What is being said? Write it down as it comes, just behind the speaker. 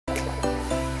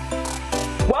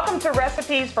Welcome to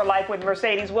Recipes for Life with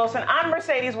Mercedes Wilson. I'm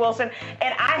Mercedes Wilson,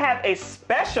 and I have a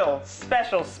special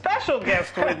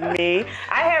guest with me.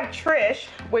 I have Trish,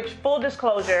 which, full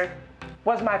disclosure,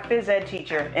 was my phys ed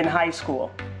teacher in high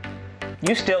school.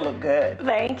 You still look good.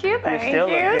 Thank you,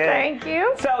 thank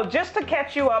you. So just to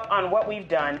catch you up on what we've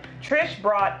done, Trish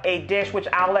brought a dish which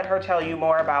I'll let her tell you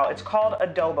more about. It's called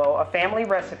Adobo, a family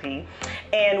recipe.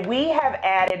 And we have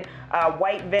added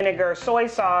white vinegar, soy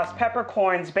sauce,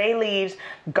 peppercorns, bay leaves,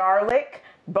 garlic,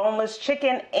 boneless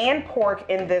chicken, and pork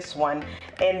in this one.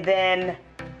 And then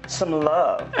some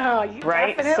love. Oh, you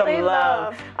right? Definitely some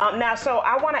love. Now, so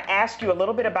I want to ask you a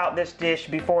little bit about this dish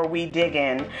before we dig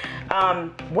in.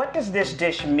 What does this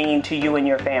dish mean to you and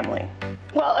your family?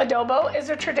 Well, adobo is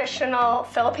a traditional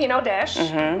Filipino dish.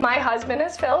 My husband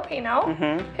is Filipino.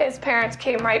 His parents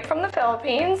came right from the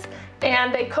Philippines,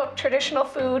 and they cook traditional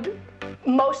food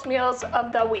most meals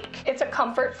of the week. It's a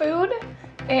comfort food,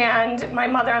 and my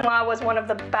mother-in-law was one of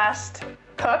the best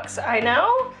cooks I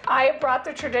know. I brought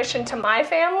the tradition to my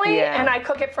family, and I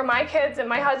cook it for my kids and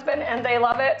my husband, and they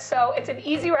love it. So it's an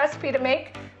easy recipe to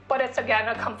make, but it's, again,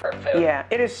 a comfort food. Yeah,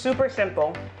 it is super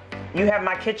simple. You have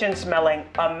my kitchen smelling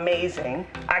amazing.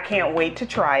 I can't wait to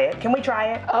try it. Can we try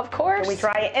it? Of course. Can we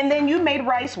try it? And then you made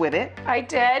rice with it. I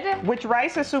did. Which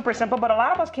rice is super simple, but a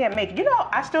lot of us can't make it. You know,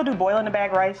 I still do boil in the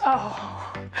bag rice.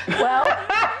 Oh, well.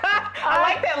 I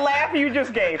like that laugh you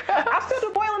just gave. I still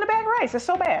do boil in the bag rice. It's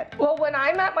so bad. Well, when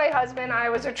I met my husband, I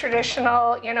was a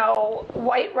traditional, you know,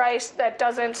 white rice that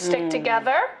doesn't stick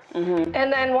together. And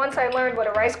then once I learned what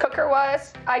a rice cooker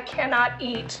was, I cannot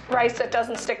eat rice that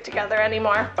doesn't stick together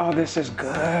anymore. Oh, this is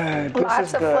good.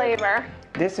 Lots of flavor.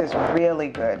 This is really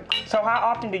good. So how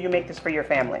often do you make this for your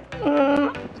family?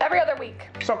 Every other week.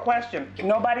 So question,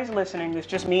 nobody's listening, it's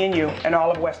just me and you and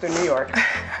all of Western New York.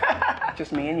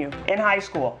 Just me and you. In high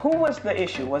school, who was the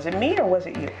issue? Was it me or was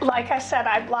it you? Like I said,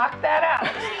 I blocked that out.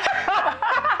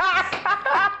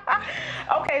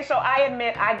 Okay, so I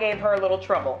admit I gave her a little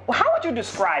trouble. Well, how would you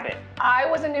describe it? I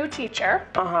was a new teacher.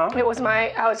 It was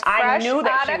I was fresh I knew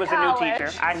that she was college. a new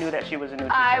teacher. I knew that she was a new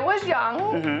teacher. I was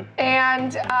young,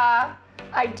 and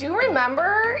I do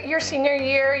remember your senior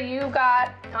year, you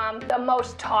got the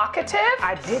most talkative.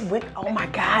 I did win, oh my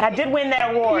God, I did win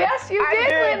that award. Yes, you did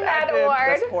win that award.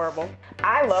 That's horrible.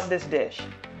 I love this dish.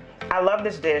 I love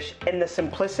this dish and the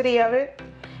simplicity of it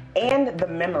and the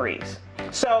memories.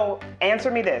 So answer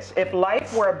me this, if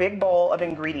life were a big bowl of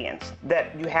ingredients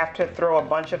that you have to throw a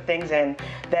bunch of things in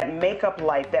that make up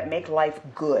life, that make life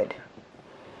good,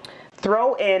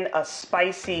 throw in a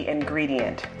spicy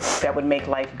ingredient that would make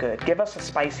life good. Give us a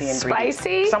spicy ingredient.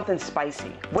 Spicy? Something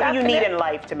spicy. What do you need in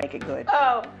life to make it good?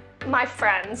 Oh, my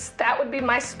friends. That would be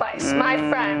my spice. My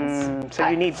friends. So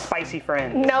you need spicy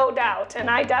friends. No doubt. And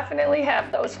I definitely have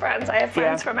those friends. I have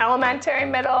friends from elementary,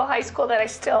 middle, high school that I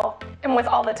still am with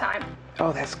all the time.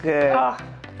 Oh, that's good. Oh.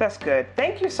 That's good.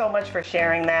 Thank you so much for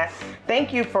sharing that.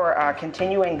 Thank you for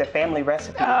continuing the family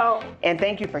recipe. Oh. And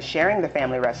thank you for sharing the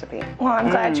family recipe. Well, I'm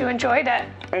glad you enjoyed it.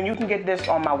 And you can get this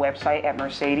on my website at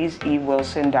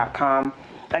mercedesewilson.com.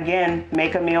 Again,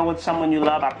 make a meal with someone you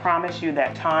love. I promise you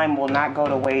that time will not go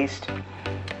to waste.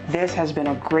 This has been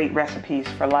a great Recipes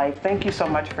for Life. Thank you so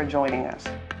much for joining us.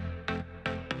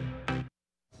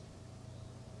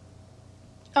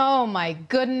 Oh my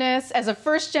goodness. As a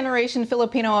first-generation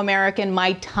Filipino-American,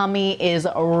 my tummy is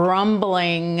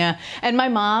rumbling. And my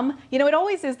mom, you know, it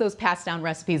always is those passed-down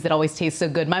recipes that always taste so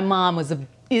good. My mom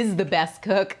is the best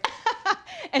cook,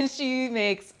 and she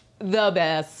makes the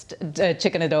best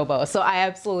chicken adobo. So I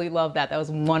absolutely love that. That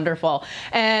was wonderful.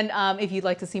 And if you'd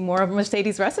like to see more of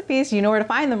Mercedes recipes, you know where to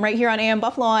find them, right here on AM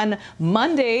Buffalo on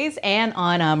Mondays and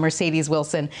on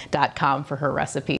mercedeswilson.com for her recipes.